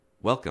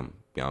Welcome,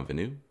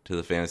 bienvenue, to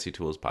the Fantasy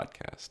Tools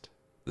Podcast.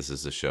 This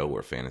is the show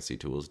where Fantasy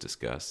Tools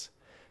discuss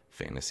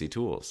fantasy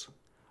tools.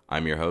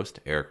 I'm your host,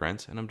 Eric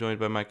Rentz, and I'm joined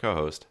by my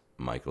co-host,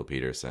 Michael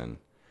Peterson.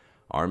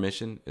 Our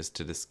mission is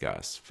to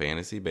discuss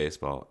fantasy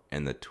baseball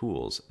and the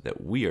tools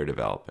that we are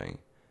developing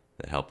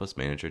that help us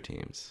manage our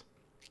teams.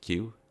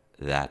 Cue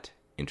that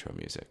intro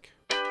music.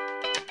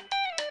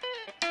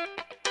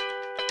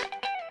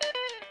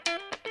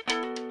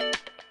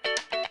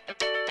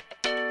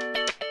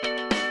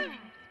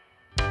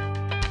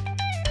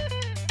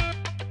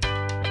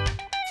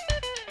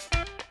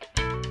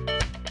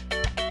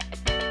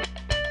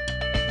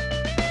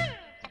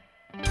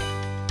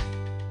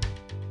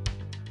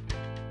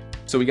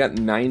 So we got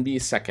 90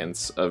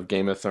 seconds of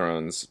Game of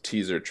Thrones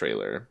teaser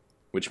trailer,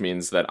 which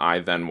means that I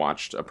then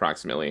watched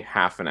approximately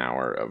half an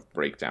hour of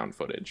breakdown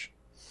footage.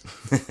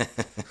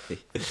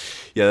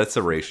 Yeah, that's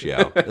a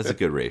ratio. That's a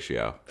good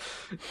ratio.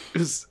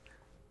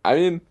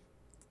 I'm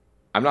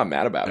not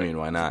mad about it. I mean,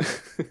 why not?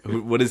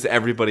 What is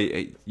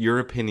everybody? Your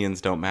opinions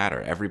don't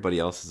matter. Everybody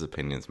else's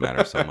opinions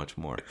matter so much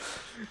more.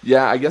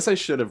 Yeah, I guess I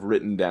should have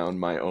written down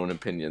my own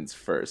opinions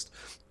first.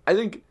 I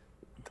think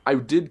I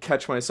did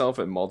catch myself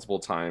at multiple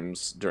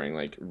times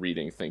during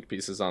reading think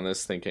pieces on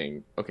this,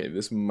 thinking, okay,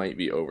 this might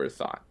be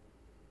overthought.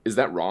 Is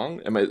that wrong?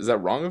 Is that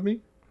wrong of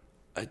me?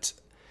 It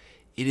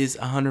is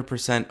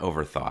 100%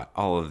 overthought,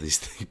 all of these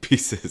think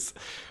pieces.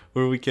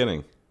 What are we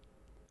kidding?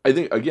 I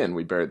think, again,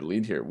 we buried the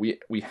lead here. We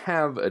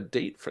have a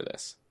date for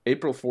this.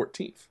 April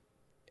 14th.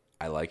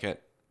 I like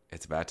it.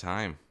 It's about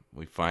time.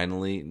 We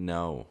finally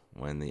know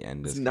when the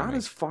end is coming. It's not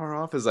as far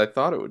off as I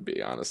thought it would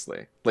be,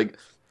 honestly.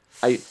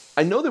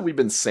 I know that we've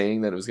been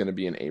saying that it was going to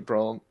be in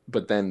April,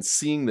 but then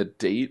seeing the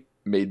date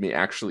made me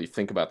actually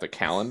think about the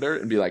calendar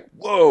and be like,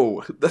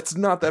 whoa, that's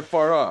not that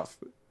far off.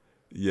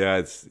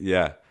 Yeah,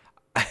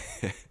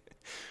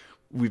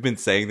 we've been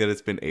saying that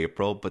it's been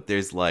April, but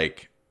there's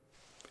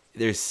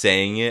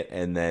saying it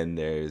and then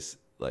there's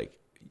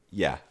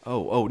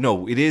oh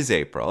no, it is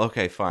April.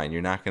 Okay, fine.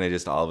 You're not going to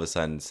just all of a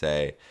sudden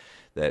say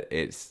that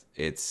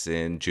it's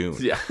in June.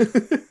 Yeah.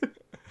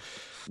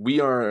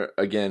 We are,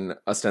 again,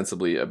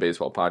 ostensibly a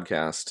baseball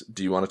podcast.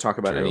 Do you want to talk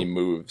about any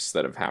moves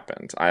that have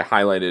happened? I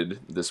highlighted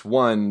this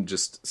one,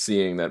 just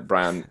seeing that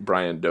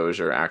Brian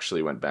Dozier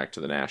actually went back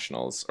to the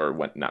Nationals, or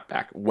went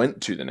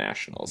to the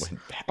Nationals.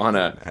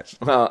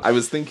 Well, I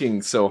was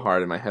thinking so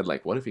hard in my head,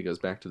 what if he goes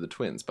back to the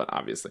Twins? But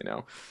obviously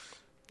no.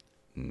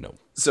 No.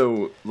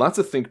 So lots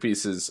of think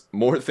pieces,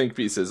 more think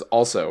pieces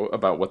also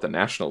about what the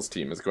Nationals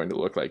team is going to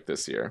look like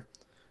this year.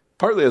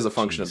 Partly as a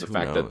function of the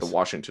fact that the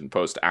Washington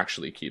Post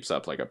actually keeps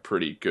up a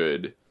pretty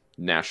good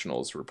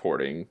Nationals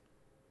reporting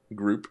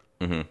group.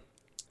 Mm-hmm.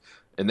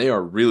 And they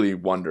are really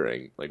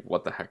wondering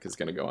what the heck is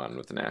going to go on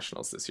with the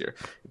Nationals this year.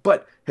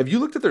 But have you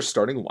looked at their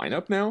starting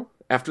lineup now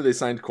after they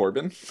signed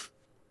Corbin?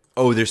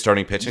 Oh, their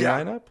starting pitching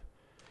lineup?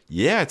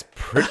 Yeah, it's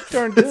pretty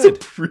darn good. It's a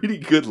pretty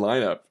good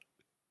lineup.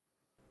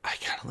 I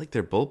kind of like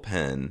their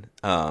bullpen.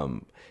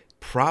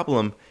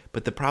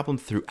 But the problem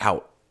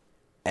throughout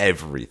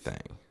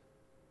everything.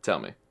 Tell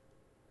me.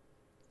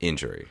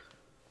 Injury.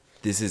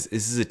 This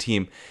is a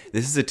team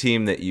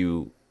that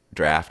you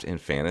draft in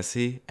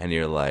fantasy and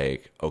you're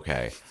like,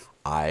 okay,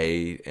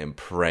 I am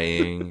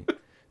praying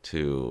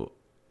to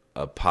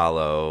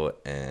Apollo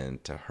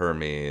and to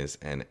Hermes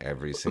and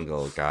every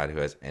single god who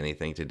has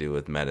anything to do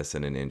with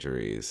medicine and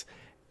injuries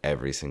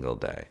every single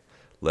day.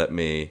 Let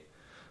me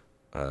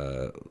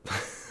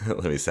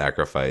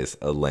sacrifice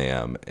a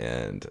lamb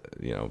and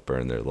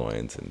burn their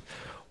loins and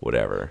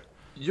whatever.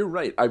 You're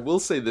right. I will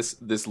say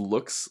this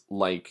looks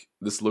like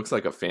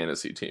a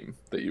fantasy team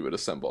that you would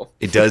assemble.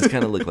 It does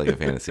kind of look like a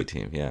fantasy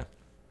team, yeah.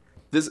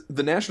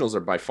 The Nationals are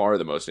by far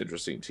the most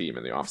interesting team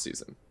in the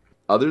offseason.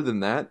 Other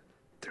than that,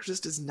 there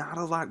just is not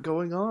a lot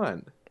going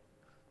on.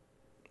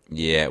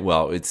 Yeah,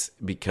 well, it's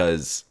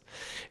because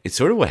it's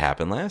sort of what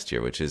happened last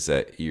year, which is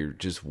that you're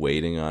just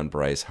waiting on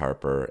Bryce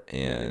Harper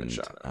and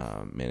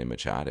Manny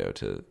Machado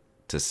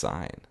to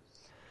sign.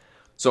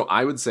 So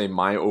I would say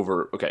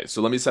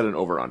so let me set an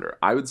over-under.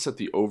 I would set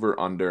the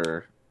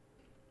over-under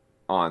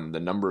on the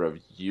number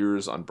of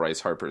years on Bryce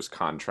Harper's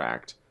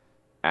contract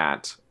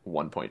at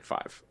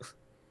 1.5.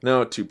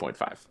 No,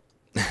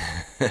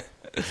 2.5.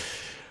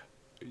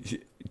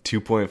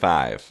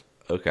 2.5.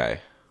 Okay.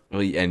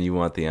 Well, and you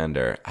want the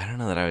under. I don't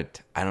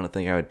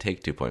think I would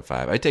take 2.5.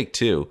 I'd take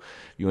 2.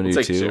 You want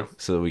to do 2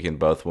 so that we can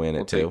both win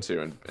at 2? We'll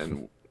take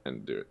 2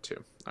 and do it 2.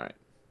 All right.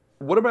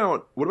 What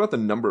about the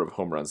number of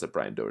home runs that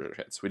Brian Dozier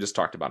hits? We just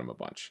talked about him a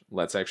bunch.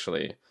 Let's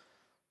actually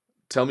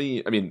tell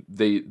me. I mean,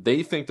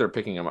 they think they're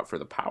picking him up for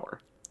the power.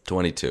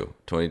 22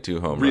 home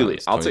runs. Really?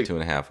 22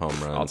 and a half home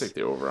runs. I'll take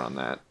the over on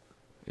that.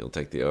 You'll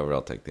take the over.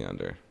 I'll take the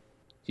under.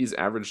 He's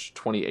averaged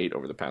 28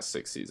 over the past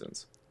 6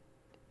 seasons.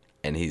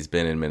 And he's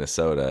been in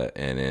Minnesota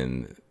and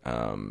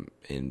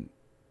in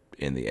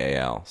the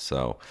AL.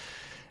 So,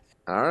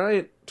 all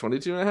right,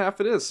 22 and a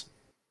half it is.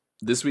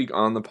 This week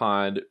on the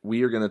pod,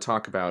 we are going to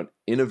talk about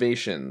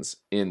innovations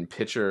in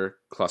pitcher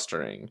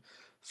clustering.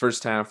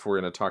 First half, we're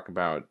going to talk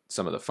about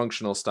some of the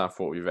functional stuff,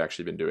 what we've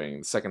actually been doing.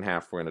 The second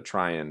half, we're going to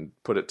try and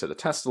put it to the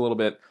test a little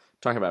bit,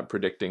 talk about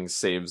predicting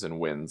saves and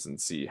wins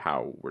and see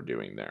how we're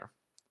doing there.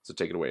 So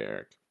take it away,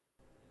 Eric.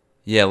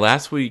 Yeah,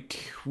 last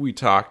week we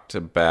talked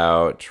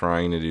about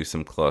trying to do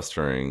some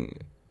clustering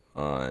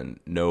on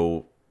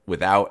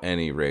without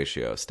any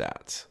ratio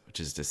stats, which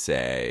is to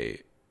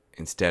say,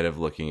 instead of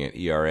looking at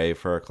ERA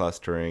for our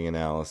clustering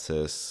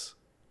analysis,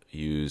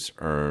 use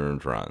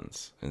earned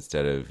runs.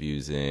 Instead of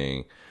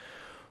using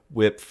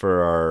WHIP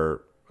for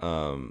our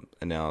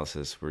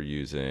analysis, we're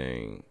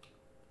using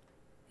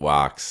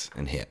walks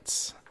and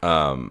hits.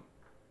 And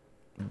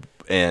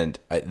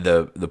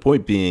the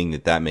point being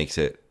that makes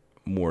it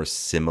more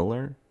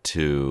similar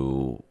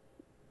to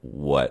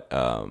what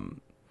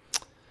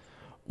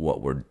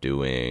we're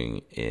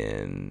doing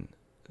in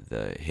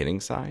the hitting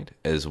side,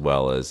 as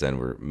well as then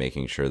we're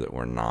making sure that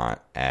we're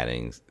not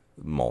adding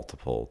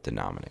multiple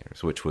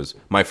denominators, which was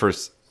my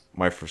first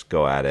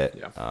go at it.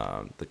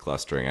 Yeah. The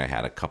clustering, I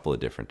had a couple of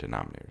different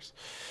denominators.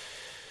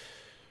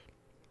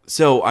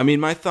 So, I mean,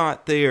 my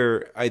thought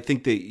there, I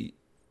think that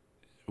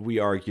we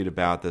argued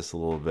about this a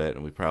little bit,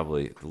 and we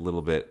probably a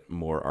little bit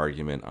more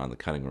argument on the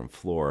cutting room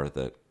floor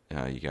that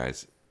you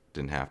guys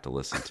didn't have to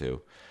listen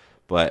to.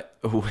 But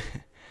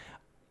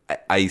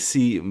I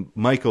see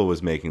Michael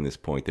was making this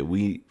point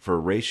that for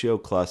ratio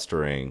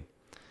clustering,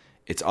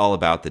 it's all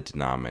about the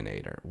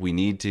denominator. We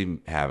need to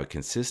have a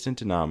consistent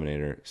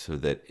denominator so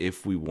that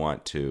if we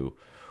want to,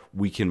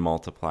 we can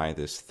multiply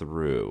this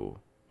through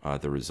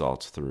the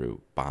results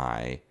through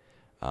by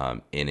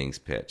innings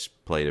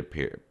pitched, plate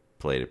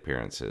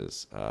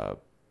appearances,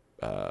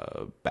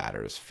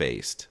 batters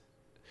faced,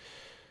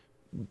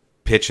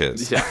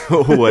 pitches, yeah.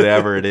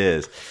 Whatever it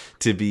is,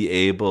 to be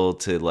able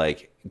to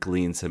like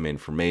glean some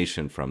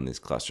information from these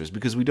clusters,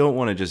 because we don't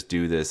want to just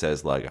do this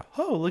as like,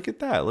 oh, look at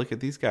that, look at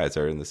these guys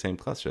are in the same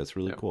cluster, that's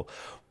really cool.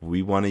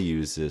 We want to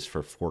use this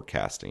for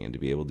forecasting, and to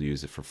be able to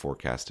use it for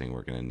forecasting,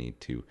 we're going to need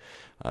to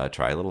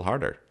try a little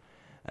harder.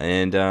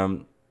 And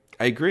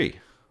I agree.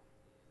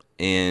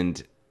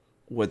 And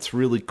what's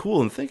really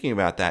cool in thinking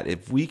about that,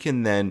 if we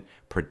can then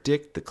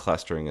predict the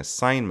clustering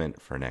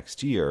assignment for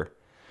next year,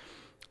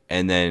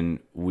 and then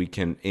we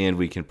can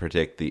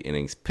predict the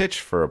innings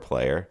pitched for a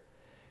player,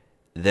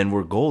 then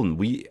we're golden.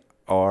 We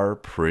are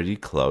pretty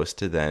close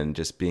to then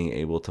just being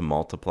able to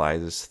multiply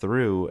this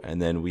through,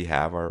 and then we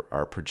have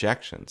our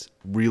projections.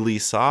 Really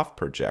soft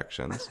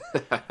projections,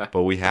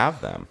 but we have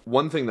them.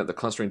 One thing that the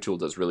clustering tool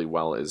does really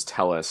well is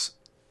tell us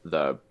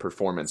the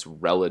performance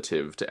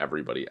relative to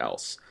everybody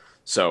else.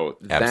 So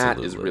that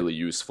is really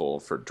useful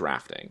for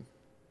drafting,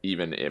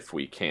 even if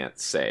we can't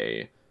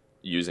say,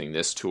 using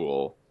this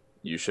tool,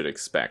 you should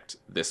expect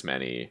this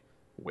many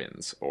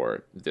wins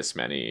or this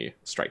many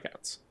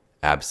strikeouts.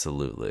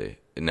 Absolutely.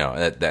 No,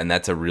 and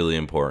that's a really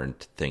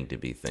important thing to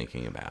be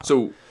thinking about.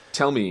 So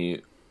tell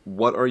me,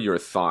 what are your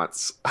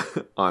thoughts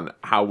on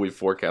how we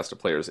forecast a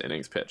player's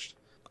innings pitched?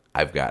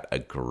 I've got a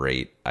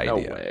great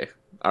idea. No way.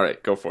 All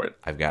right, go for it.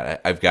 I've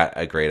got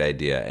a great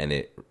idea,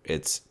 and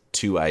it's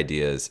two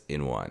ideas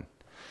in one.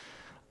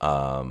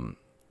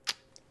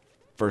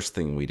 First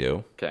thing we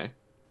do. Okay.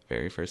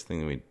 Very first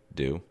thing we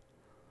do,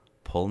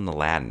 pull in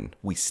Aladdin.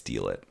 We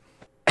steal it.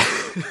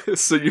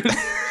 So you're...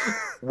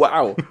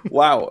 Wow.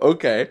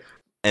 Okay.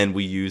 And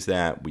we use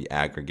that, we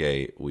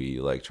aggregate,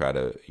 we like try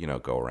to,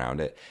 go around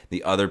it.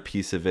 The other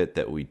piece of it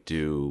that we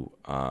do,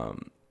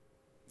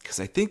 because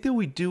I think that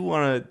we do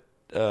want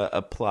to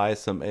apply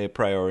some a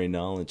priori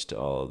knowledge to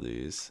all of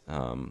these,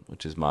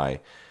 which is my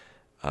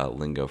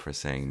lingo for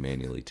saying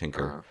manually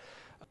tinker.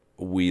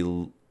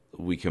 Uh-huh.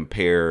 We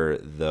compare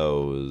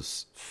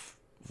those.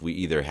 We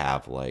either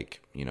have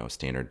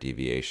standard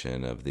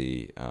deviation of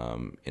the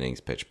innings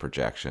pitch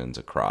projections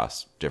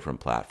across different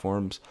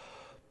platforms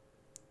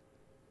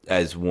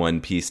as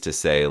one piece to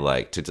say,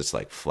 to just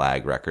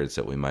flag records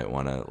that we might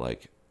want to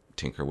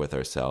tinker with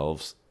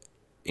ourselves,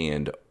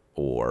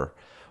 or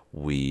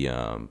we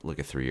look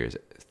at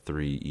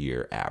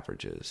 3-year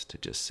averages to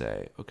just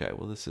say, okay,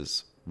 well, this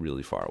is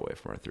really far away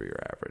from our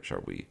 3-year average.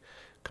 Are we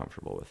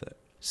comfortable with it?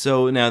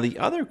 So now the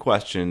other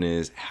question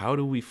is, how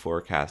do we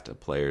forecast a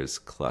player's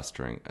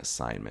clustering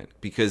assignment?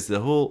 Because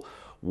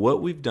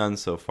what we've done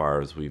so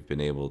far is we've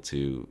been able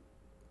to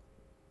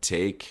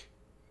take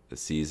the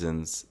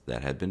seasons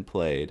that had been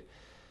played,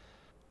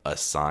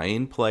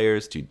 assign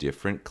players to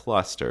different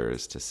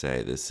clusters to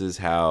say, this is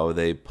how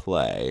they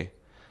played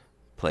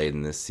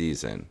in this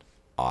season.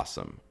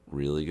 Awesome.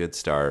 Really good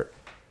start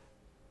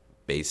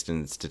based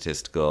in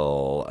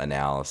statistical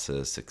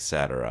analysis,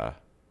 etc.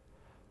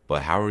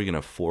 But how are we going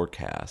to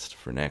forecast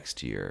for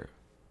next year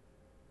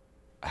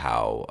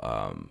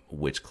how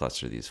which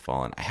cluster these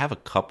fall in? I have a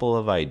couple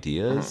of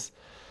ideas,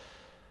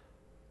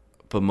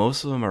 but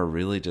most of them are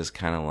really just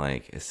kind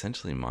of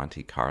essentially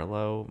Monte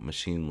Carlo,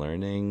 machine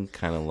learning,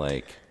 kind of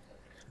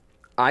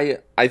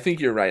I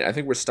think you're right. I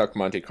think we're stuck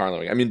Monte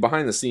Carloing. I mean,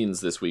 behind the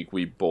scenes this week,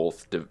 we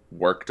both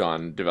worked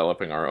on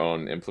developing our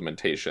own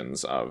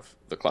implementations of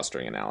the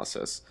clustering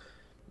analysis.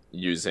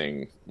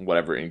 using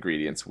whatever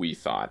ingredients we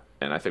thought.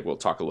 And I think we'll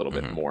talk a little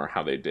bit more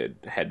how they did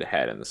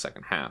head-to-head in the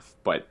second half.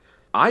 But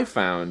I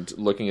found,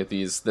 looking at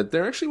these, that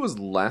there actually was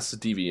less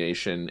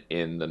deviation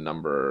in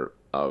the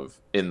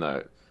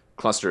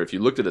cluster. If you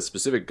looked at a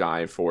specific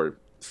guy for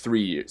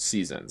 3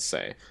 seasons,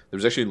 say, there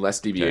was actually less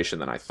deviation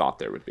than I thought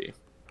there would be.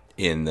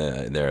 In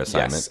their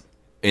assignment? Yes.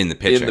 In the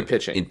pitching.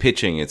 In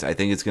pitching, I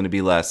think it's going to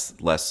be less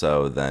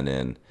so than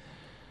in.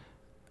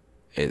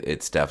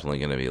 It's definitely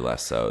going to be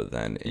less so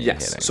than in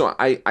hitting. So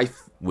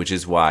which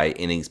is why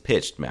innings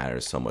pitched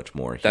matters so much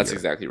more here. That's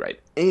exactly right.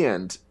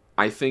 And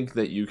I think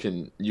that you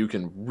can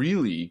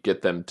really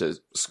get them to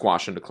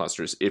squash into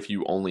clusters if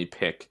you only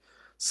pick,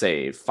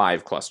 say,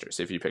 5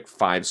 clusters. If you pick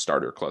 5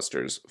 starter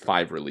clusters,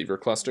 5 reliever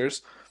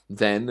clusters,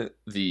 then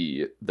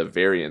the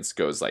variance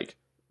goes like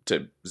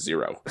to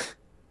 0.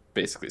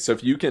 Basically. So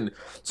if you can,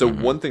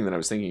 one thing that I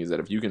was thinking is that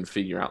if you can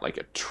figure out like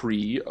a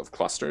tree of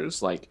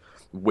clusters, like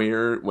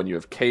when you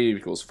have K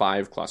equals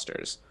 5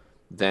 clusters,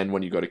 then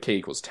when you go to K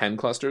equals 10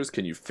 clusters,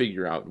 can you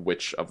figure out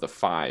which of the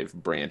 5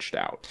 branched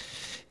out?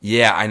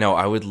 Yeah, I know.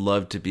 I would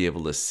love to be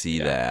able to see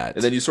that.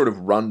 And then you sort of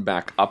run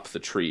back up the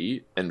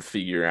tree and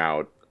figure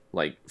out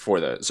like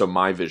so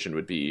my vision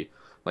would be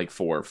like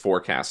for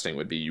forecasting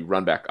would be you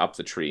run back up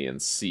the tree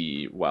and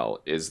see, well,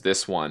 is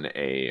this one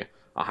a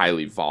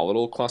highly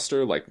volatile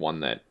cluster, like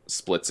one that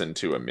splits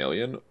into a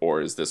million,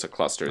 or is this a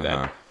cluster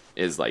that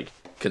is like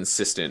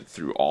consistent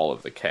through all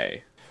of the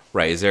K?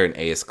 Right. Is there an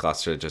ace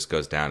cluster that just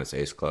goes down? It's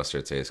ace cluster,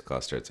 it's ace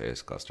cluster, it's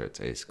ace cluster,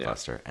 it's ace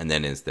cluster. And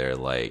then is there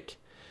like,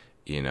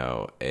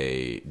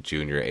 a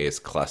junior ace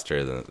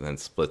cluster that then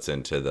splits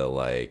into the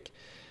like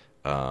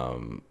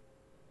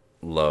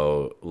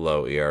low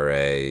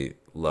ERA,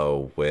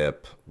 low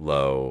whip,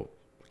 low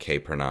K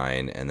per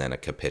 9, and then a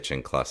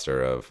Kapitchin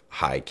cluster of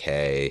high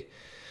K,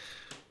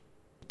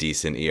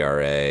 decent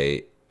ERA,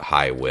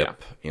 high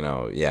whip,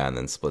 and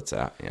then splits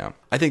out. Yeah,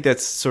 I think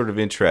that's sort of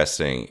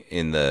interesting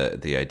in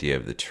the idea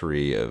of the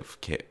tree of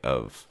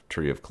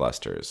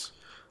clusters.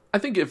 I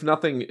think if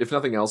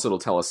nothing else, it'll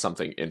tell us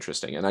something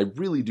interesting, and I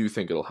really do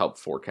think it'll help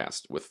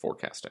forecasting.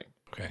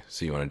 Okay,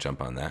 so you want to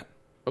jump on that?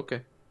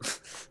 Okay.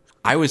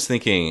 I was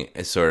thinking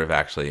sort of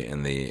actually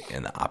in the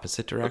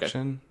opposite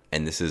direction,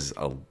 and this is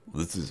a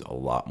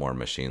lot more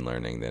machine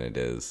learning than it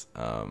is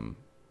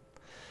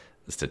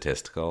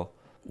statistical.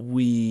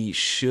 We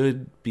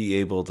should be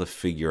able to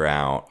figure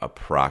out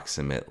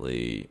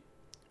approximately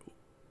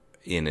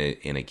in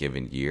a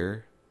given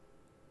year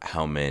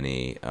how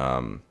many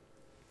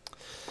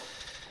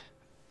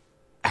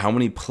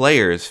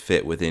players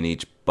fit within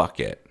each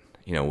bucket,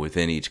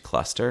 within each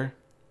cluster,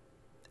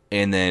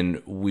 and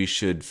then we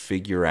should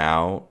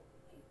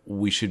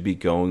be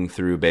going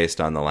through based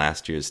on the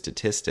last year's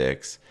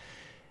statistics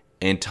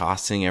and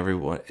tossing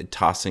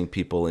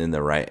people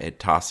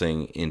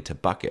tossing into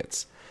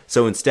buckets.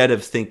 So instead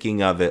of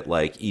thinking of it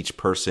like each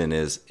person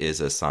is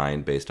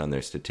assigned based on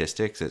their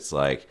statistics, it's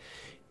like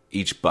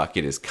each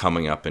bucket is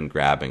coming up and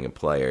grabbing a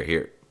player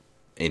here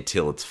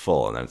until it's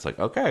full. And then it's like,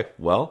 okay,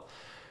 well,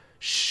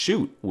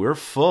 shoot, we're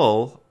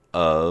full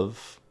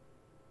of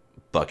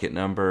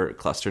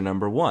cluster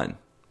number 1.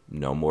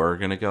 No more are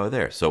going to go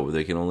there. So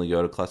they can only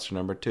go to cluster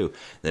number 2.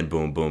 Then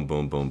boom, boom,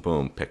 boom, boom,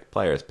 boom, pick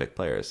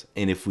players.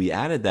 And if we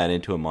added that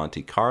into a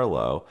Monte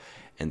Carlo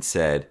and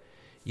said,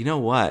 you know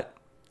what?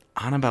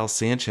 Anibal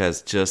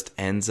Sanchez just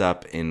ends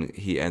up in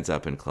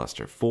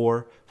cluster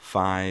 4,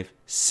 5,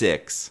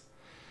 6.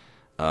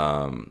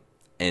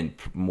 And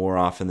more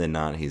often than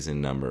not, he's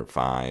in number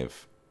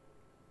 5.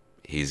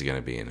 He's going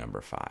to be in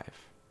number 5.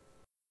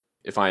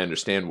 If I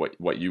understand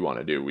what you want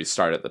to do, we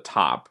start at the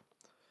top,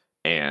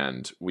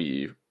 and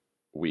we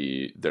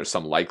there's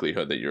some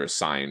likelihood that you're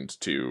assigned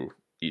to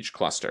each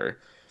cluster,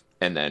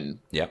 and then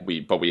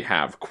we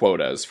have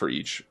quotas for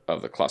each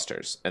of the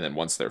clusters, and then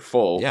once they're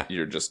full,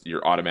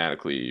 you're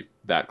automatically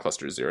that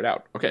cluster is zeroed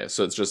out. Okay,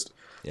 so it's just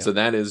so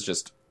that is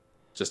just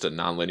a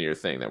nonlinear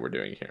thing that we're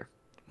doing here,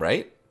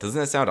 right? Doesn't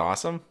that sound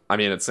awesome? I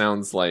mean, it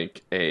sounds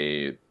like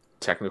a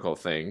technical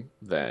thing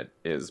that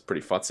is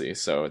pretty futzy,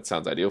 so it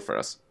sounds ideal for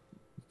us.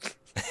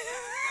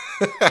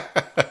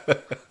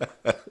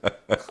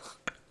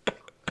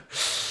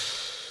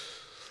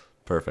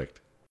 Perfect.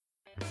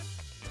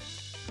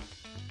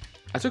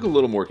 I took a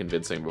little more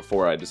convincing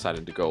before I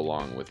decided to go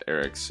along with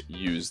Eric's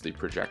use the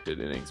projected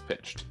innings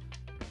pitched.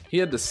 He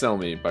had to sell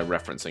me by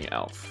referencing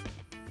Elf.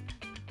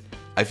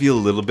 I feel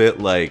a little bit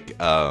like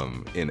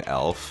in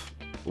Elf,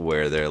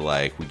 where they're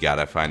like, we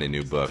gotta find a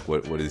new book.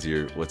 What's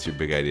your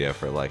big idea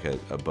for like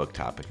a book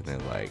topic? And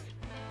they're like,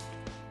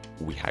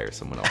 we hire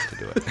someone else to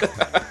do it.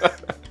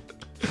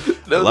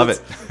 No, I love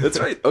it. That's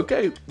right.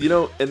 Okay,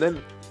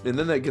 and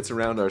then that gets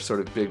around our sort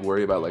of big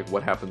worry about like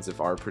what happens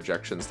if our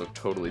projections look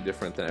totally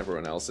different than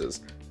everyone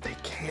else's. They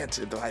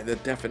can't by the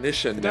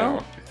definition.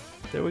 No.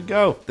 There we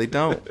go. They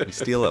don't. We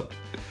steal them.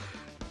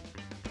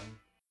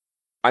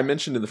 I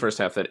mentioned in the first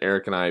half that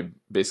Eric and I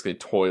basically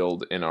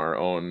toiled in our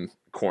own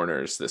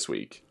corners this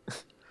week.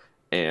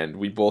 And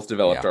we both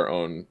developed our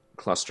own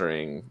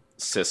clustering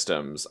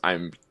systems.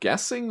 I'm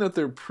guessing that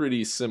they're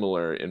pretty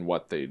similar in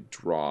what they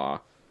draw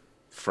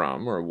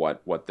from or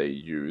what they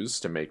use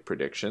to make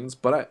predictions,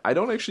 but I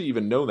don't actually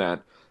even know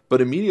that.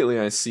 But immediately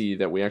I see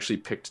that we actually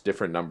picked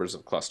different numbers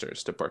of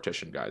clusters to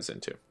partition guys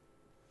into.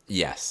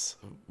 Yes.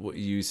 So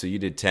you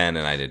did 10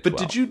 and I did 12. But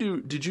did you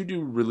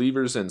do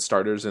relievers and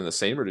starters in the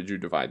same, or did you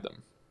divide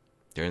them?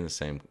 They're in the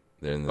same.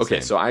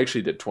 Okay, so I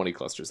actually did 20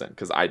 clusters then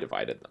because I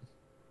divided them.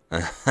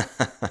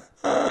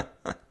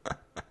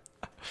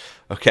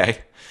 Okay.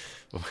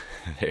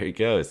 There he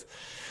goes.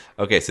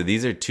 Okay, so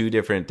these are two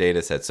different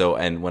data sets. So,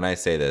 and when I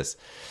say this,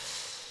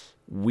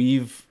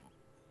 we've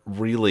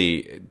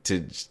really,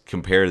 to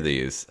compare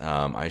these,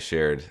 I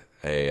shared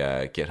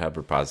a GitHub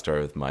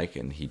repository with Mike,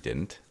 and he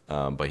didn't.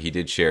 But he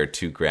did share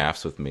two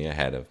graphs with me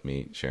ahead of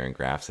me sharing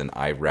graphs, and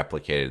I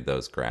replicated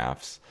those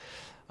graphs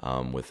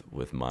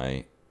with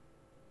my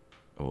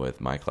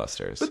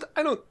clusters.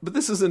 But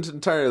this isn't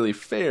entirely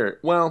fair.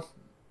 Well,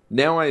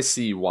 now I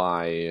see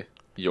why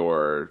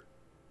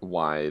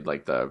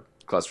like the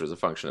cluster as a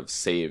function of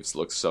saves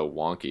looks so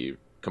wonky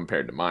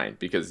compared to mine,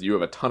 because you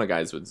have a ton of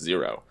guys with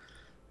 0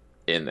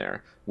 in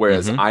there,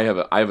 whereas I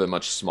have a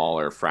much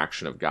smaller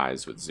fraction of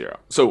guys with 0.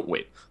 So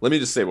wait, let me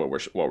just say what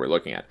we're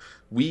looking at.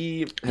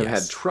 We have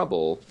had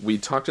trouble. We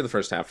talked in the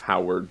first half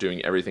how we're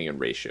doing everything in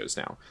ratios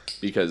now,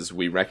 because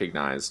we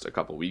recognized a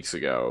couple weeks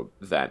ago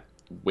that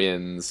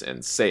wins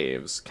and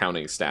saves,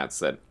 counting stats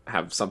that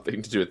have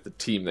something to do with the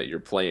team that you're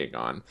playing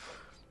on,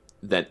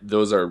 that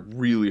those are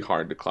really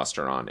hard to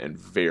cluster on and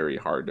very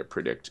hard to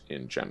predict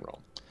in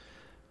general.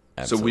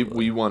 Absolutely. So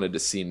we wanted to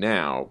see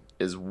now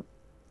is,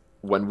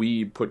 when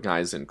we put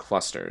guys in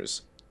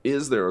clusters,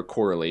 is there a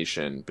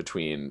correlation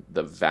between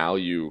the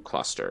value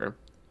cluster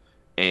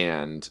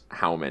and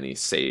how many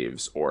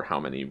saves or how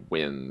many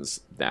wins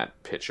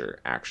that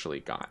pitcher actually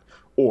got?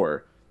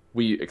 Or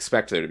we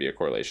expect there to be a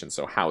correlation,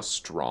 so how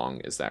strong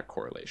is that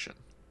correlation?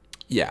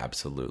 Yeah,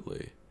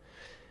 absolutely.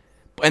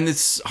 And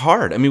it's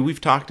hard. I mean, we've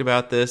talked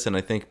about this, and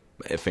I think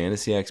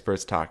fantasy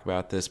experts talk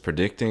about this.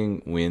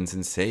 Predicting wins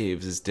and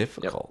saves is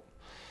difficult. Yep.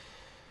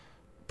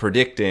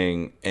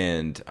 Predicting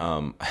and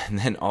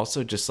then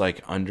also just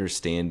like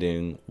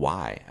understanding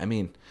why. I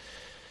mean,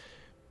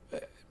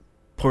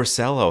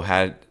 Porcello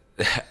had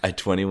a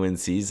 20-win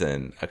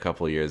season a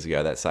couple of years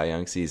ago, that Cy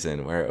Young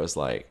season, where it was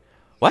like,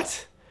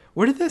 what?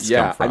 Where did this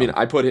come from? I mean,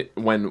 I put it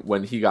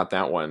when he got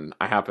that one,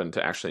 I happen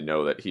to actually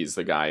know that he's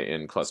the guy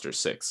in cluster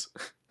 6.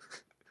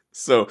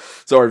 So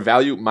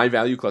my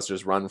value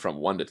clusters run from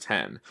 1 to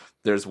 10.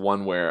 There's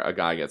one where a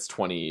guy gets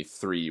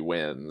 23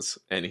 wins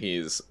and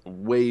he's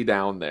way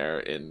down there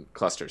in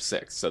cluster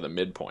 6, so the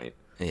midpoint.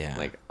 Yeah.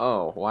 Like,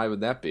 oh, why would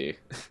that be?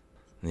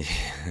 Yeah.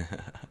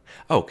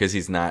 Oh, because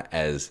he's not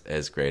as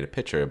great a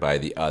pitcher by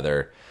the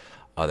other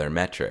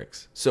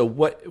metrics. So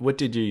what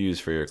did you use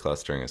for your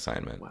clustering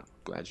assignment? Well,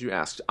 glad you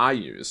asked. I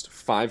used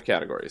 5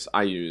 categories.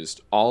 I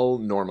used all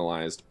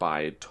normalized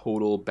by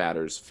total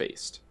batters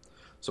faced.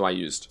 So I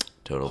used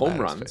total home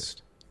runs,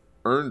 faced,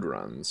 earned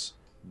runs,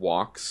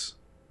 walks,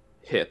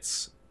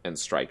 hits, and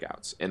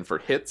strikeouts. And for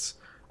hits,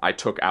 I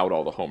took out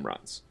all the home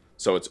runs.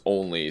 So it's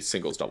only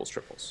singles, doubles,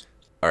 triples.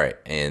 All right.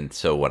 And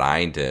so what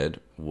I did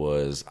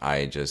was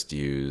I just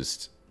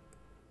used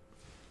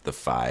the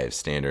 5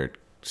 standard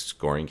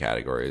scoring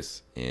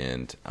categories,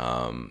 and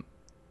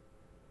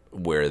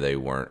where they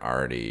weren't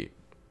already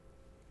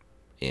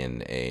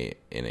in a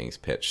innings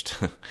pitched.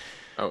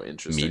 Oh,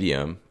 interesting.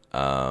 Medium.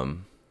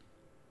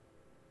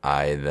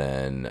 I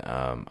then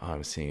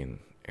I'm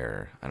seeing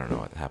error. I don't know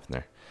what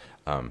happened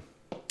there.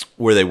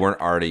 Where they weren't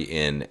already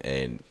in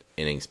an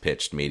innings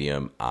pitched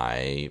medium,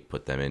 I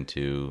put them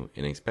into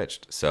innings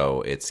pitched.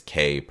 So it's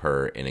K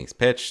per innings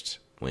pitched,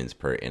 wins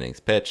per innings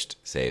pitched,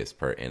 saves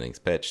per innings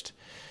pitched,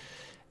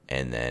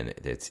 and then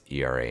it's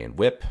ERA and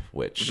WHIP,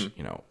 which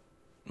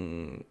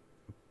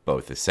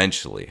both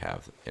essentially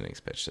have innings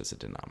pitched as a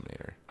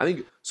denominator. I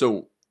think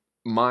so.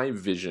 My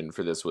vision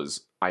for this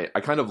was I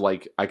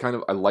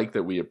like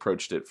that we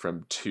approached it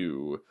from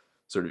 2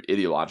 sort of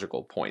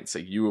ideological points.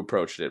 Like, you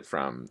approached it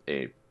from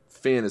a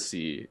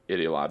fantasy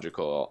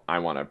ideological, I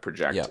want to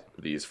project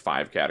these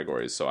 5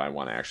 categories, so I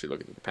want to actually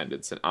look at the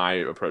dependents, and I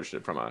approached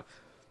it from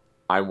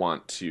I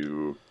want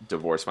to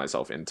divorce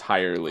myself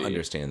entirely.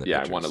 Understand the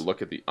pictures. I want to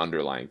look at the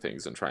underlying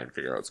things and try and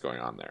figure out what's going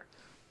on there.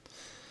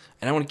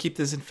 And I want to keep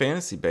this in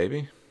fantasy,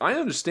 baby. I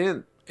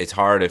understand. It's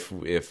hard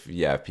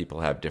if people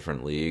have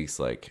different leagues,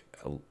 like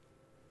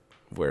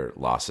where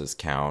losses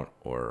count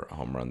or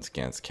home runs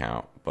against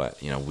count.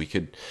 But we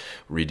could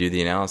redo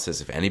the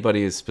analysis if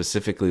anybody is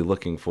specifically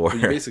looking for.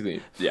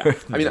 Basically, yeah.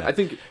 I mean, I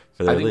think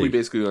we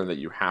basically learned that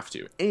you have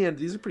to, and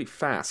these are pretty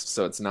fast,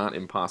 so it's not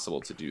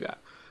impossible to do that.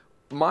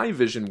 My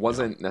vision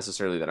wasn't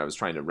necessarily that I was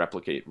trying to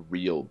replicate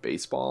real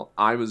baseball.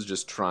 I was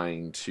just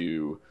trying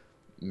to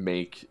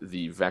make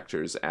the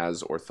vectors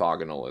as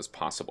orthogonal as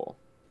possible.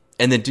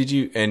 And then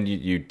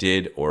you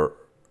did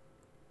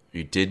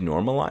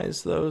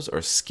normalize those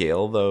or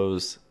scale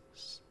those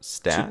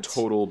stats? To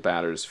total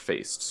batters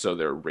faced, so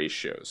they're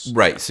ratios.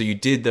 Right, so you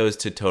did those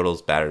to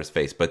totals batters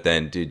faced, but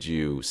then did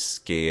you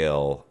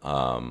scale...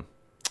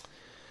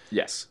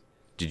 Yes.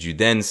 Did you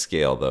then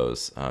scale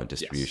those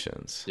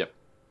distributions? Yes. Yep.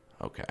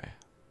 Okay.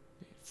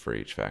 for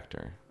each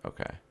factor.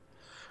 Okay.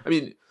 I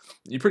mean,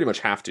 you pretty much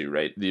have to,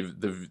 right?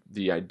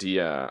 The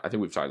idea, I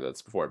think we've talked about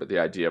this before, but the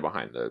idea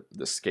behind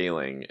the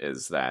scaling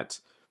is that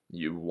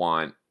you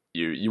want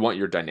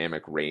your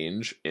dynamic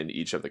range in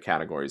each of the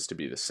categories to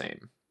be the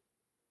same.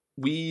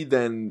 We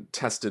then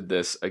tested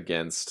this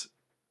against,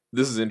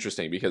 this is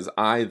interesting because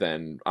I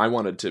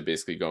wanted to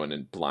basically go in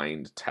and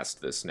blind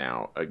test this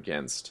now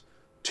against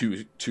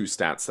two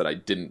stats that I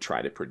didn't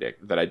try to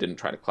predict, that I didn't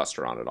try to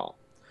cluster on at all.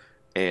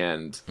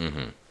 And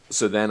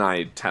so then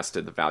I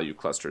tested the value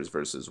clusters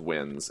versus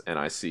wins, and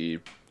I see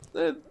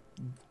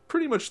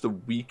pretty much the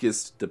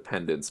weakest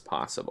dependence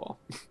possible.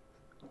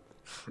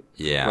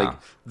 Yeah.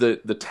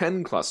 Like the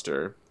 10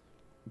 cluster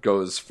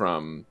goes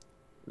from,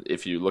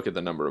 if you look at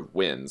the number of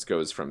wins,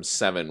 goes from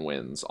 7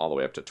 wins all the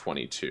way up to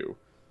 22.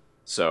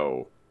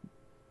 So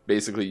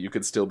basically you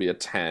could still be a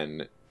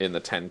 10 in the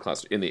 10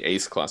 cluster, in the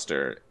ace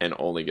cluster, and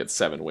only get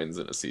 7 wins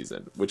in a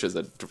season, which is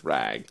a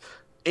drag.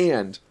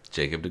 And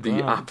Jacob DeGrom.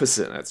 The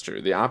opposite, that's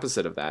true. The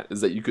opposite of that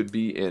is that you could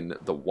be in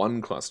the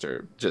 1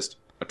 cluster, just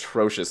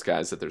atrocious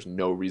guys that there's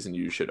no reason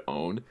you should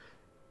own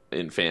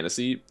in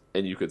fantasy,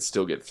 and you could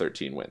still get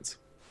 13 wins.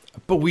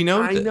 But we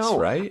know this,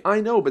 right?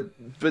 I know, but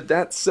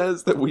that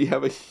says that we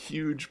have a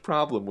huge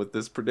problem with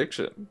this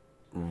prediction.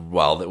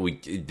 Well,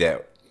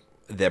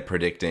 that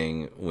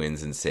predicting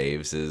wins and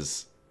saves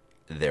is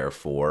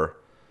therefore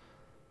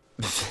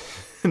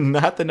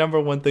not the number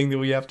one thing that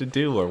we have to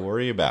do or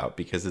worry about,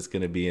 because it's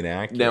going to be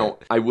inaccurate. Now,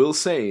 I will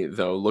say,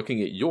 though,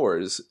 looking at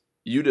yours,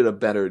 you did a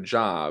better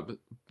job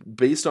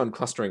based on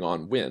clustering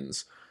on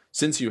wins.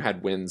 Since you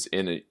had wins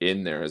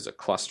in there as a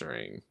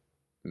clustering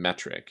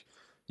metric,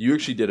 you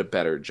actually did a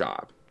better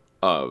job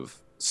of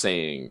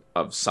sussing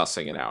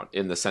it out,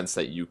 in the sense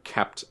that you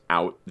kept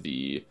out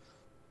the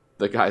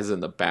guys in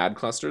the bad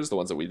clusters, the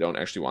ones that we don't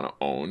actually want to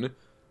own,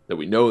 that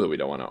we know that we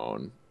don't want to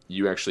own.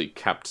 You actually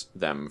kept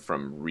them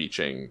from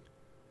reaching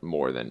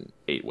more than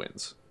 8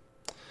 wins.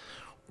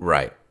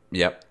 Right.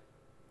 Yep.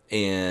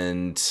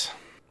 And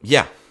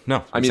yeah,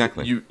 no,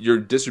 exactly. I mean, your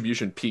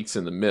distribution peaks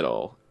in the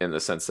middle, in the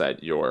sense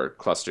that your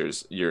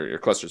clusters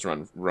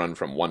run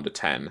from 1 to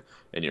 10,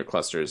 and your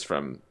clusters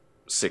from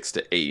 6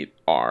 to 8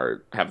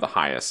 have the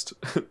highest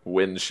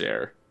win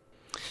share.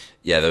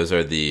 Yeah, those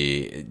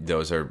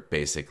are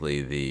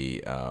basically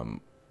the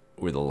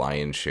where the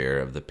lion's share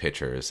of the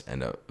pitchers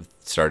and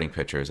starting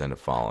pitchers end up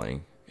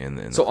falling in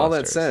the So clusters. all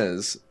that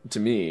says to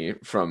me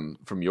from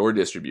your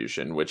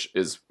distribution, which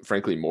is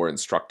frankly more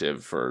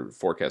instructive for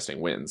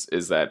forecasting wins,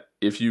 is that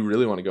if you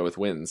really want to go with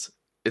wins,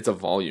 it's a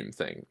volume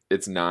thing.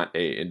 It's not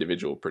a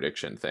individual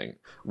prediction thing.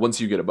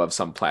 Once you get above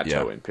some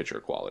plateau in pitcher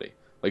quality,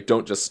 like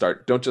don't just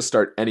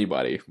start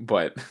anybody.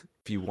 But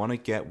if you want to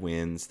get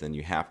wins, then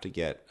you have to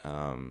get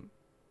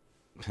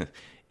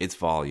it's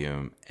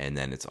volume, and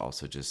then it's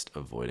also just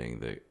avoiding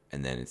the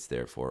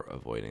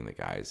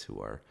guys who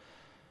are,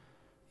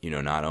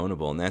 not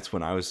ownable. And that's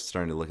when I was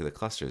starting to look at the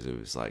clusters. It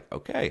was like,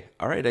 okay,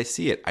 all right, I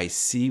see it. I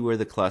see where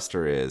the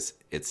cluster is.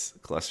 It's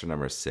cluster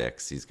number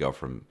 6. These go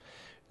from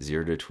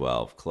 0 to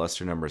 12.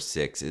 Cluster number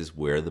 6 is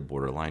where the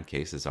borderline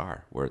cases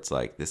are, where it's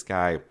like, this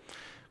guy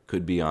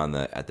could be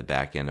at the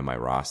back end of my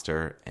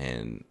roster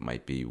and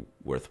might be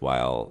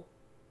worthwhile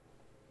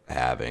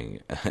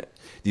having.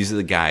 These are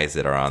the guys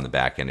that are on the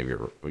back end of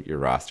your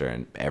roster,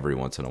 and every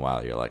once in a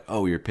while you're like,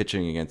 oh, you're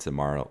pitching against the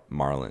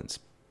Marlins.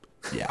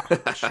 Yeah,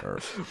 sure.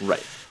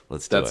 Right.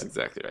 Let's do it. That's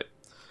exactly right.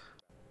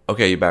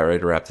 Okay, you about ready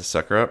to wrap this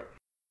sucker up?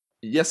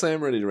 Yes, I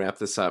am ready to wrap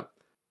this up.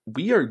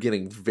 We are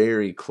getting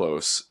very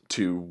close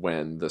to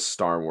when the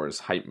Star Wars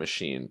hype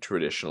machine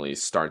traditionally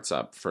starts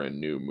up for a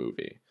new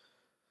movie.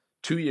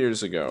 2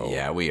 years ago,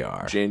 yeah, we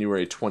are.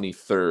 January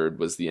 23rd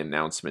was the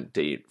announcement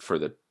date for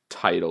the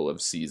title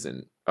of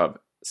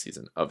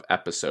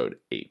episode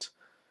 8.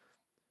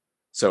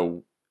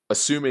 So,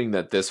 assuming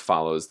that this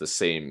follows the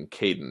same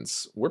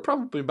cadence, we're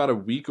probably about a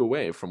week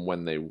away from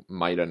when they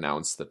might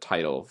announce the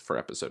title for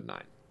episode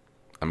 9.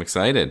 I'm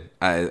excited.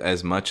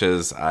 As much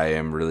as I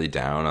am really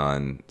down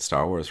on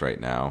Star Wars right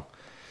now,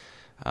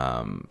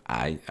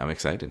 I'm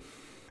excited.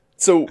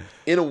 So,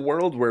 in a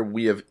world where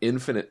we have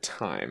infinite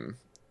time,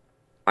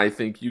 I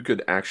think you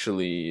could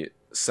actually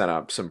set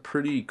up some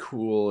pretty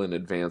cool and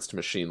advanced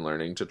machine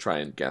learning to try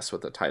and guess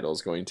what the title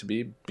is going to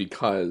be,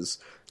 because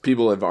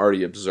people have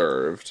already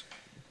observed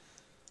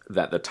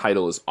that the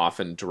title is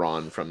often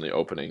drawn from the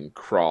opening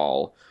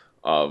crawl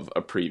of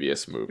a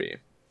previous movie.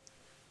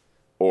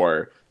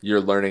 Or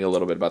you're learning a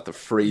little bit about the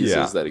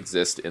phrases that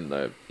exist in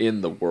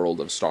the world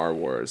of Star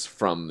Wars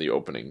from the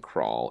opening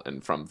crawl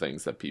and from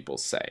things that people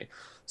say.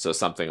 So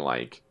something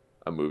like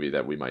a movie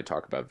that we might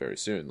talk about very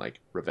soon, like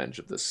Revenge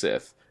of the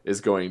Sith,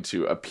 is going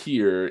to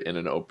appear in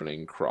an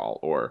opening crawl,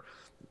 or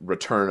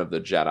Return of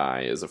the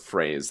Jedi is a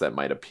phrase that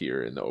might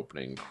appear in the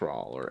opening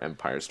crawl, or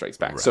Empire Strikes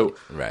Back.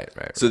 Right.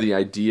 So the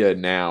idea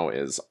now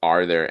is,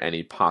 are there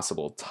any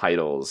possible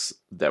titles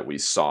that we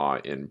saw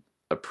in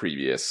a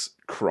previous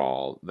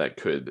crawl that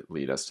could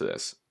lead us to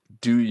this?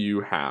 Do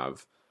you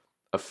have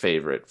a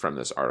favorite from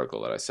this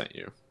article that I sent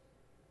you?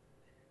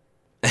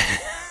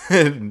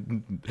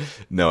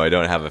 No, I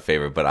don't have a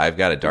favorite, but I've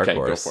got a dark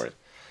horse. Go for it.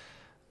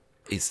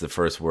 It's the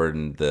first word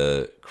in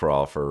the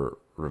crawl for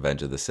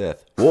Revenge of the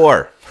Sith.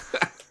 War.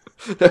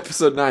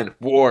 Episode 9,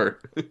 War.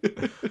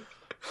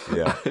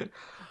 Yeah.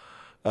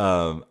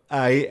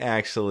 I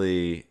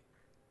actually,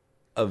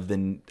 of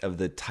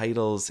the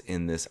titles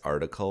in this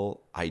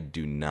article, I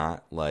do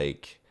not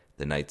like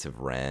the Knights of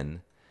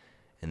Ren,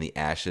 and the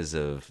Ashes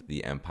of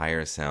the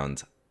Empire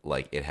sounds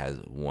like it has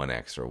one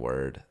extra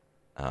word.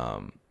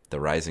 The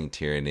Rising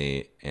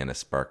Tyranny and A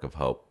Spark of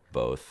Hope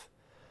both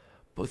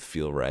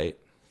feel right.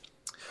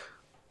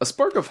 A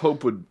Spark of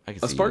Hope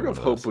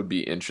would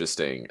be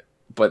interesting,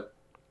 but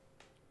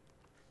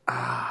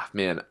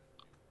man,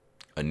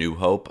 A New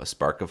Hope, A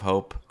Spark of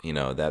Hope,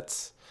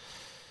 that's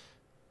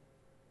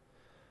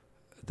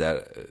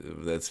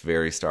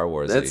very Star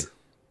Warsy.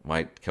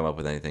 Might come up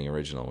with anything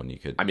original when you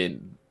could. I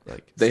mean,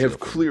 they have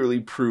clearly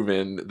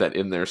proven that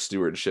in their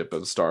stewardship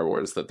of Star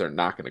Wars that they're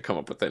not going to come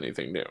up with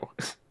anything new.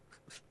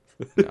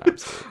 No,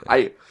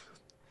 absolutely.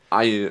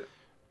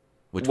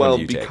 Which one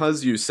do you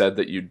because you said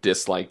that you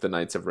dislike the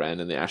Knights of Ren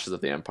and the Ashes of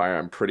the Empire,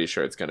 I'm pretty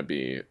sure it's going to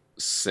be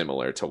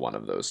similar to one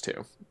of those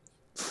two.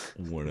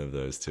 One of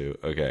those two.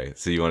 Okay,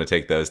 so you want to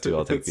take those two?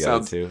 I'll take the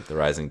other two. The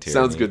Rising Tyranny.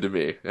 Sounds good to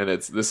me. And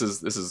this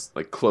is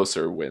like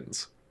closer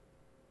wins.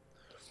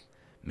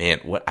 Man,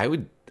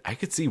 I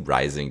could see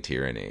Rising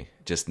Tyranny.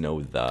 Just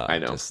know the. I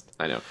know.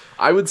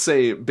 I would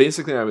say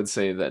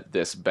that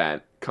this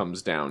bet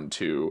comes down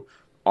to,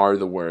 are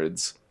the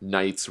words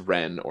Knights,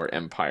 Ren, or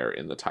Empire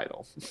in the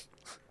title?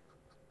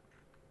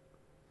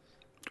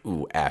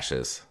 Ooh,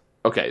 Ashes.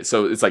 Okay,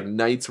 so it's like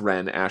Knights,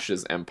 Ren,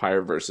 Ashes,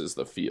 Empire versus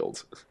the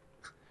field.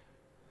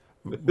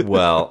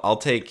 Well, I'll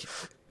take...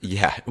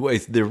 Yeah,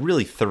 they're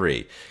really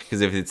three.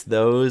 Because if it's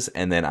those,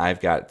 and then I've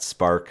got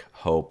Spark,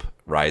 Hope,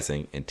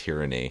 Rising, and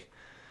Tyranny,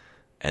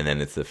 and then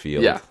it's the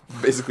field. Yeah,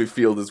 basically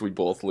field is we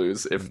both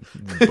lose. If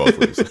both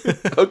lose.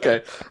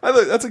 Okay,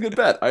 that's a good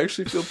bet. I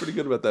actually feel pretty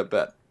good about that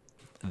bet.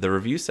 The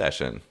review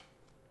session,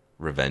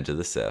 Revenge of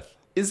the Sith.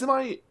 Is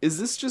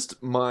this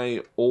just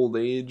my old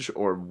age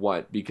or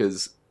what?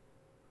 Because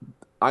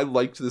I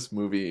liked this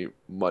movie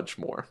much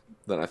more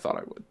than I thought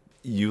I would.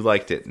 You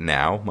liked it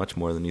now much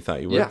more than you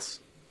thought you would? Yes.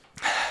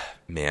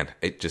 Man,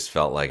 it just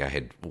felt like I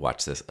had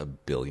watched this a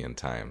billion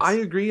times. I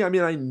agree. I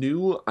mean, I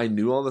knew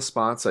all the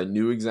spots. I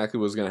knew exactly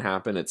what was going to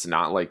happen. It's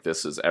not like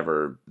this is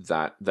ever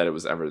that it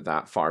was ever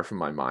that far from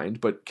my mind.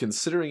 But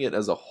considering it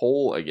as a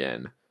whole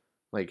again,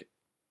 like,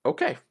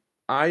 okay,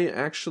 I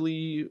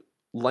actually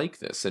like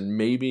this. And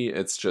maybe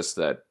it's just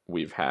that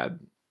we've had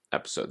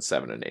episode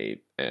 7 and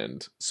 8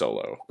 and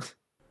Solo.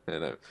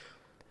 And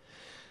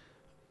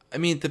I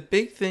mean, the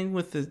big thing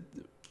with this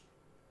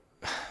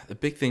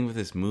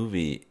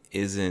movie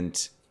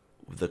isn't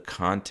the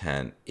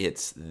content,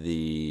 it's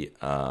the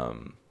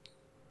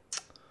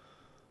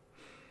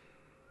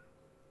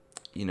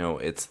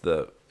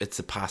it's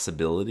a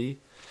possibility.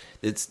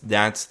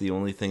 That's the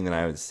only thing that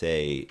I would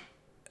say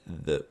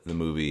the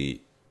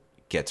movie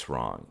gets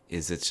wrong.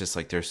 It's just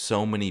like there's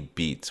so many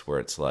beats where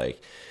it's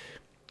like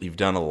you've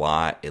done a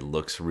lot, it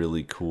looks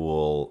really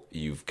cool,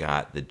 you've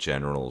got the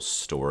general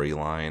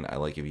storyline. I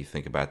like if you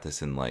think about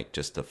this in like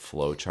just a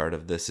flow chart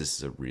of this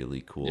is a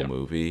really cool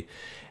movie.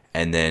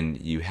 And then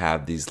you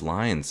have these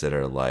lines that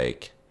are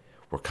like,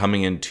 we're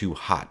coming in too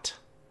hot.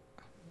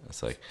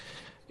 It's like,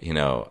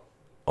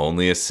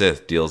 only a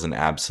Sith deals in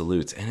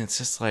absolutes. And it's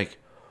just like,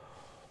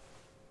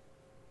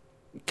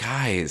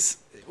 guys,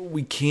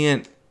 we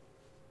can't.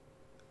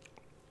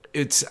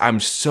 I'm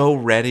so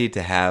ready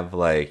to have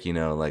like a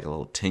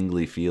little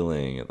tingly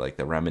feeling, like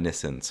the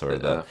reminiscence or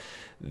the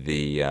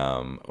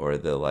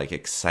like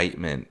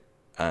excitement,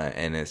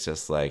 and it's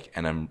just like,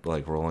 and I'm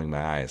like rolling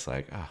my eyes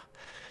like,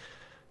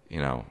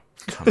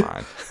 come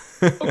on.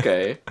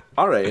 Okay,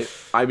 all right.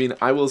 I mean,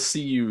 I will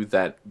see you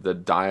that the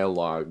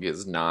dialogue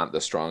is not the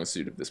strong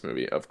suit of this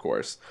movie, of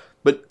course,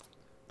 but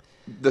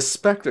the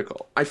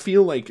spectacle. I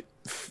feel like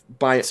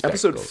by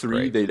episode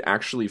 3, they'd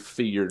actually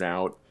figured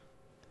out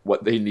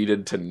what they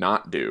needed to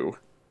not do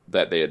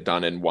that they had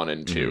done in 1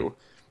 and 2,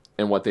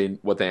 and what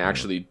they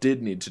actually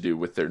did need to do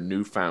with their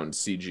newfound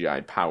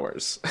CGI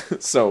powers.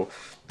 So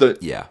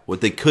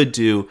what they could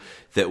do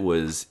that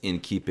was in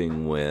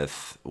keeping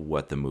with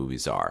what the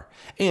movies are.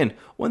 And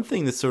one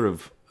thing that's sort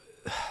of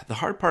the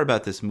hard part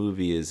about this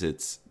movie is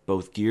it's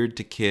both geared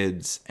to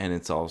kids and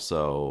it's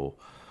also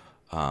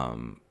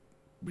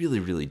really,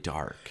 really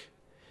dark.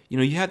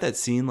 You have that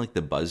scene, like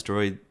the Buzz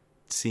Droid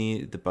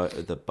scene, the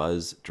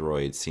Buzz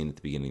Droid scene at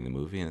the beginning of the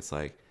movie, and it's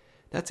like,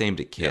 that's aimed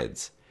at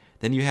kids.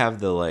 Then you have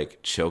the like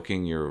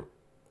choking your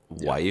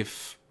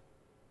wife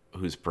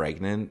who's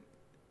pregnant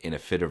in a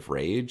fit of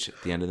rage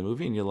at the end of the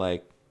movie, and you're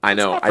like, I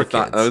know. I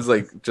thought, I was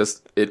like,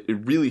 just it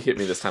really hit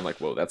me this time. Like,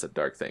 whoa, that's a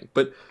dark thing.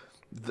 But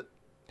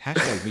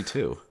hashtag me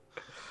too.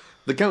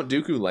 The Count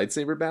Dooku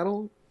lightsaber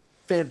battle,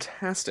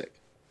 fantastic.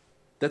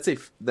 That's a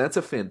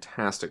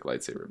fantastic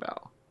lightsaber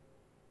battle.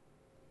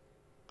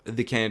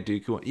 The Count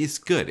Dooku one, it's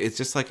good. It's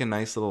just like a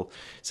nice little.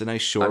 It's a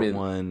nice short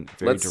one,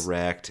 very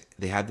direct.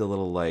 They had the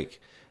little like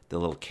the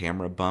little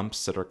camera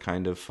bumps that are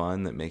kind of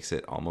fun that makes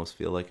it almost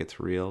feel like it's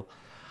real.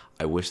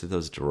 I wish that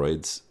those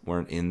droids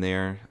weren't in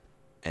there,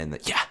 and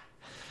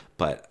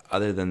but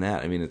other than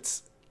that, I mean,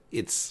 it's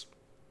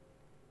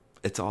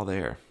all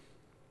there.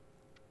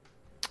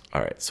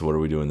 All right, so what are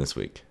we doing this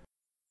week?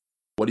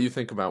 What do you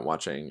think about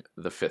watching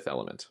The Fifth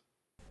Element?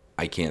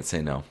 I can't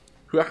say no.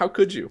 How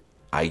could you?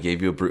 I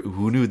gave you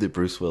who knew that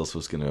Bruce Willis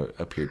was going to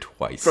appear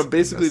twice from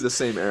basically the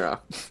same era.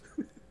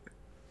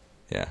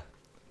 Yeah.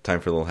 Time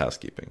for a little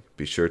housekeeping.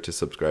 Be sure to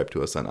subscribe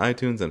to us on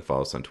iTunes and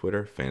follow us on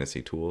Twitter,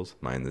 Fantasy Tools,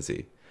 Mind the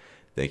Z.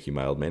 Thank you,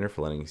 Mild Manor,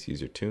 for letting us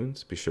use your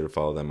tunes. Be sure to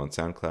follow them on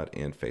SoundCloud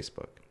and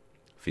Facebook.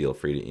 Feel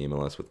free to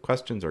email us with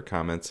questions or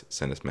comments.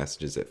 Send us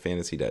messages at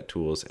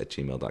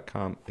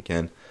fantasy.tools@gmail.com.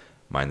 Again,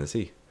 Mind the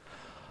Z.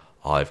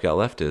 All I've got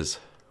left is,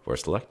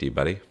 worst of luck to you,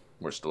 buddy.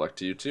 Worst of luck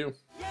to you, too.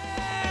 Yeah!